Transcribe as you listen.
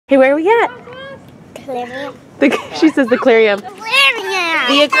Hey, where are we at? Aquarium. She says the aquarium. Aquarium.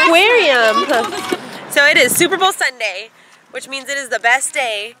 The aquarium. So it is Super Bowl Sunday, which means it is the best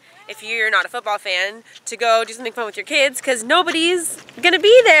day, if you're not a football fan, to go do something fun with your kids because nobody's gonna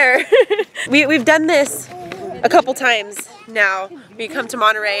be there. We've done this a couple times now. We come to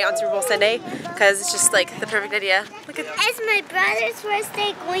Monterey on Super Bowl Sunday because it's just like the perfect idea. Look at It's my brother's first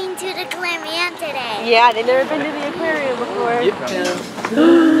day going to the aquarium today. yeah, they've never been to the aquarium before.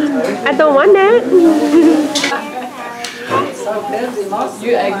 I don't want that.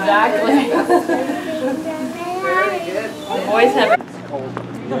 You exactly. Boys have.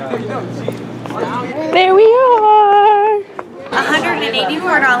 There we are.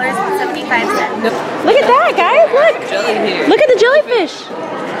 $184.75. Look at that, guys. Look. Look at the jellyfish.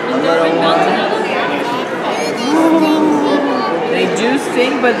 They do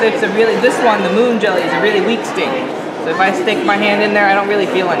sting, but it's a really, this one, the moon jelly, is a really weak sting. So if I stick my hand in there, I don't really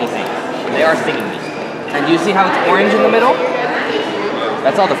feel anything. They are stinging me. And do you see how it's orange in the middle?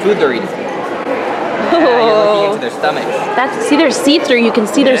 That's all the food they're eating. Yeah, you're looking into their stomachs. See, they're see-through. You can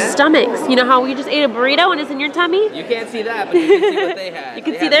see their stomachs. You know how we just ate a burrito and it's in your tummy? You can't see that, but you can see what they had. You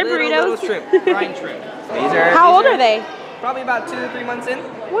can see their burritos. Little shrimp, brine shrimp. How old are they? Probably about 2 to 3 months in.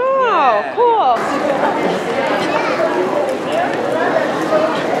 Wow, Yeah. cool.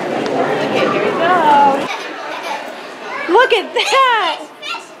 Okay, here we go. Look at that!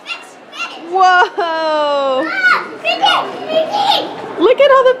 Whoa! Look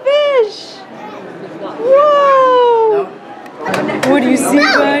at all the fish! Whoa! What do you see,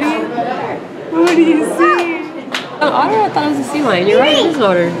 buddy? What do you see? An otter? I thought it was a sea lion. You're right, it is an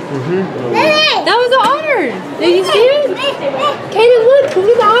otter. That was an otter! Did you see it? Kaden, look! Look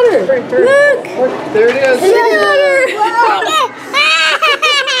at the otter! Look! There it is! Look at the otter!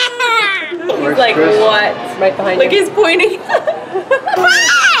 He's like, what? Right behind you. Look, he's pointing.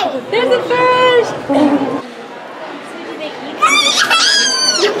 There's a fish!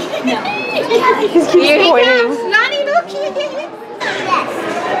 He's keeps pointing. Nani, look here.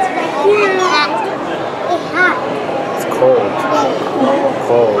 It's cold.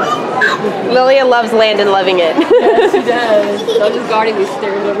 Cold. Lilia loves land and loving it. Yes, she does. So I'm just guarding these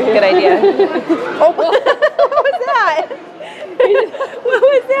stairs over here. Good idea. Oh, what was that? What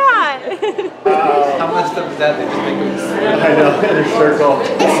was that? How much stuff is that? They just make them. I know, in a circle.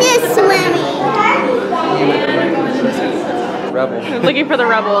 This is swimming. Rebel. Looking for the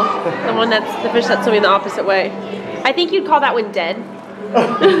rebel. The one that's the fish that's swimming the opposite way. I think you'd call that one dead.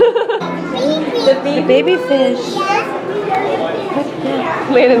 The baby fish.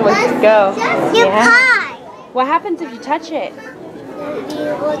 Landon wants to go. Your pie. What happens if you touch it?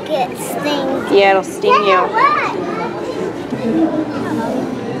 You will get sting. Yeah, it'll sting you.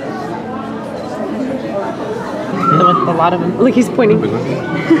 With a lot of them. Look, he's pointing.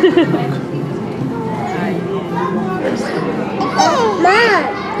 Mom.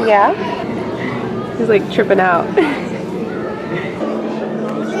 Yeah? He's like tripping out. Here's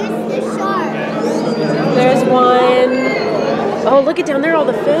the shark. There's one. Oh, look at down there, all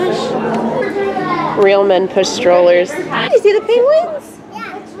the fish. Real men push strollers. Did you see the penguins?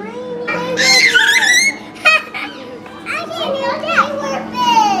 Yeah. I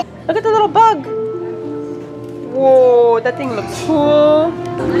can Look at the little bug. Whoa, that thing looks cool.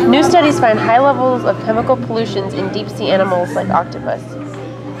 New studies find high levels of chemical pollutions in deep sea animals like octopus.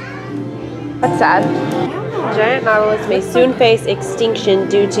 That's sad. Giant nautilus may soon face extinction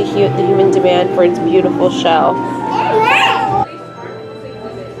due to the human demand for its beautiful shell.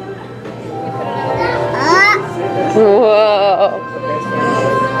 Whoa.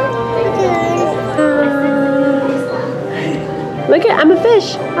 Look at, I'm a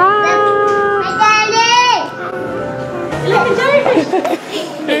fish. Ah. Look at jellyfish.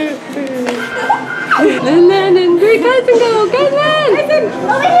 And Greek cousin go. Cousin.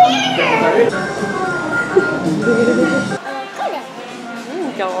 Over here.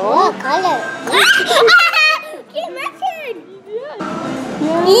 Oh, color.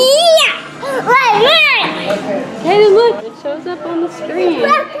 Yeah. Right. Kaden, look. It shows up on the screen.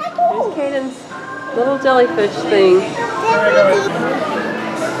 There's Kaden's little jellyfish thing.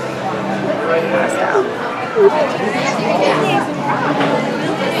 Passed out.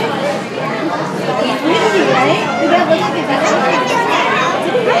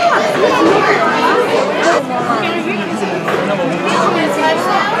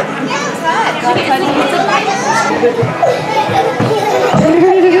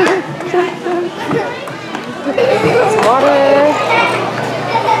 Water.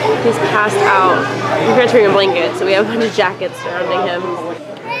 He's passed out. We're going to turn a blanket, so we have a bunch of jackets surrounding him.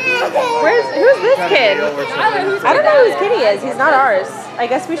 Who's this kid? I don't know whose kid he is. He's not ours. I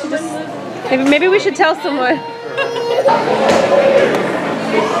guess we should just, maybe we should tell someone.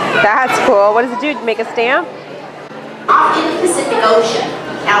 That's cool. What does it do? Make a stamp? Off in the Pacific Ocean.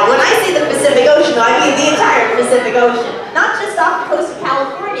 Now, when I say the Pacific Ocean, I mean the entire Pacific Ocean. Not just off the coast of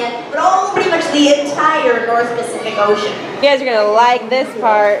California, but all pretty much the entire North Pacific Ocean. You guys are gonna like this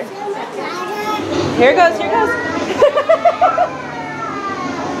part. Here it goes, here it goes.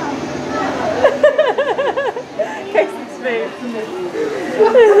 Carson's face.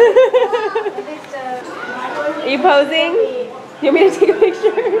 Are you posing? You want me to take a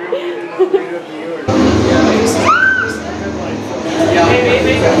picture?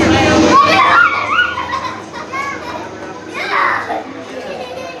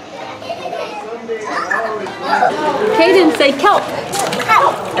 Caden, say kelp.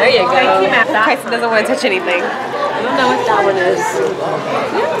 There you go. Tyson doesn't want to touch anything. I don't know what that one is.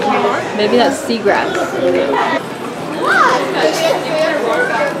 Maybe that's seagrass.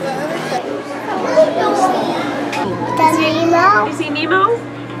 Nemo. You see Nemo?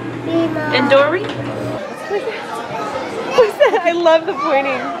 Nemo. And Dory? What's that? I love the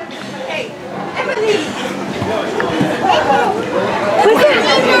pointing. Hey, Emily! What's that?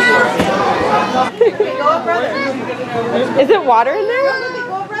 Go up, brother. Is it water in there?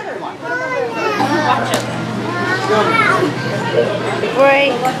 Go up, brother. Watch it.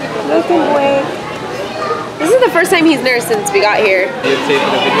 Break. Looking break. This is the first time he's nursed since we got here.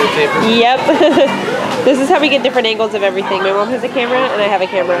 Videotaping a videotaper? Yep. This is how we get different angles of everything. My mom has a camera and I have a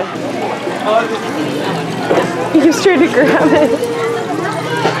camera. He keeps trying to grab it.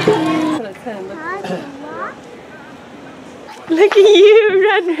 Look at you!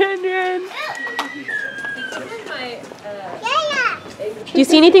 Run, run, run! Do you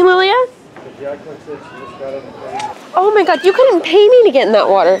see anything, Lilia? Oh my god, you couldn't pay me to get in that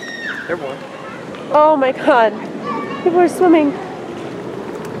water. Oh my god. People are swimming.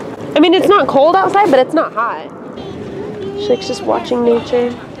 I mean, it's not cold outside, but it's not hot. She's like just watching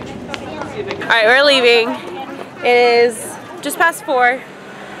nature. Alright, we're leaving. It is just past 4.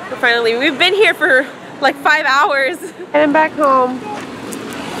 We're finally leaving. We've been here for like 5 hours. Heading back home.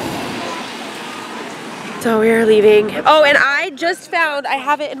 So we are leaving. Oh, and I just found, I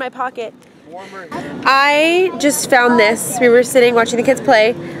have it in my pocket. I just found this. We were sitting watching the kids play.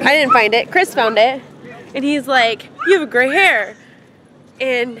 I didn't find it. Chris found it. And he's like, you have gray hair.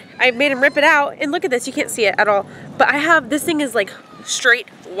 And I made him rip it out. And look at this. You can't see it at all. But I have, this thing is like straight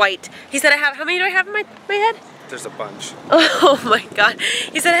white. He said I have, how many do I have in my head? There's a bunch. Oh my god.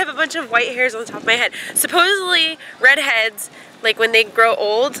 He said I have a bunch of white hairs on the top of my head. Supposedly, redheads, like when they grow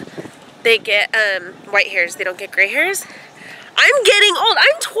old, they get white hairs. They don't get gray hairs. I'm getting old.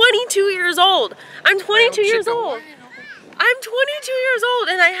 I'm 22 years old. I'm 22 years old. I'm 22 years old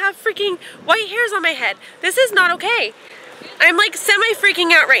and I have freaking white hairs on my head. This is not okay. I'm like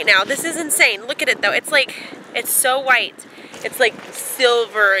semi-freaking out right now. This is insane. Look at it though. It's like, it's so white. It's like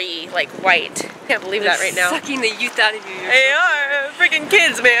silvery, like white. Can't believe that right now. Sucking the youth out of you. They are freaking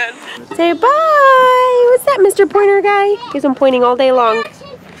kids, man. Say bye. What's that, Mr. Pointer guy? He's been pointing all day long.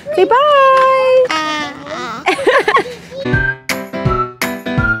 Say bye.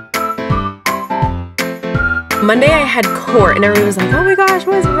 Monday I had court and everyone was like, oh my gosh,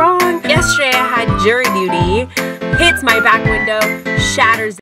 what's wrong? Yesterday I had jury duty. Hits my back window, shatters